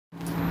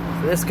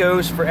So this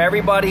goes for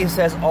everybody who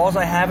says, all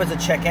I have is a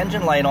check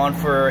engine light on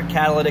for a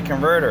catalytic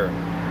converter.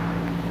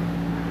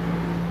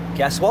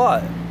 Guess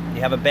what?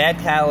 You have a bad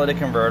catalytic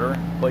converter,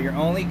 but your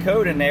only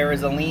code in there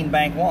is a lean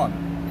bank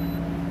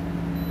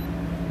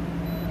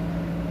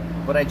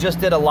 1. But I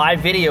just did a live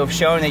video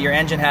showing that your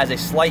engine has a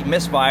slight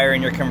misfire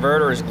and your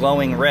converter is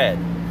glowing red.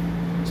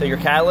 So your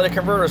catalytic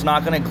converter is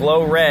not going to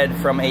glow red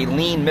from a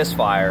lean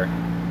misfire.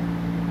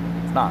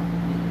 It's not,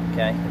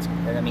 okay?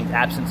 That means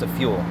absence of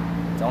fuel.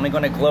 It's only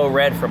going to glow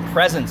red from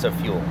presence of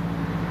fuel.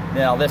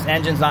 Now, this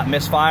engine's not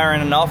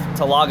misfiring enough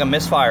to log a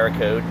misfire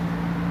code,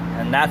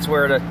 and that's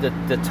where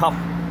the tough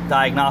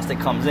diagnostic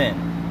comes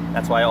in.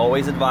 That's why I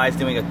always advise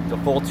doing a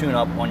full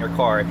tune-up on your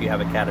car if you have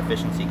a cat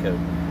efficiency code.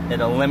 It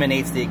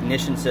eliminates the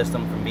ignition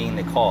system from being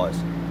the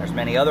cause. There's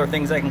many other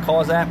things that can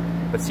cause that,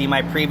 but see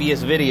my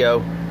previous video,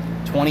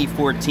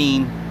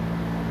 2014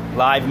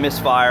 live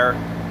misfire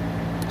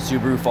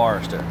Subaru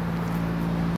Forester.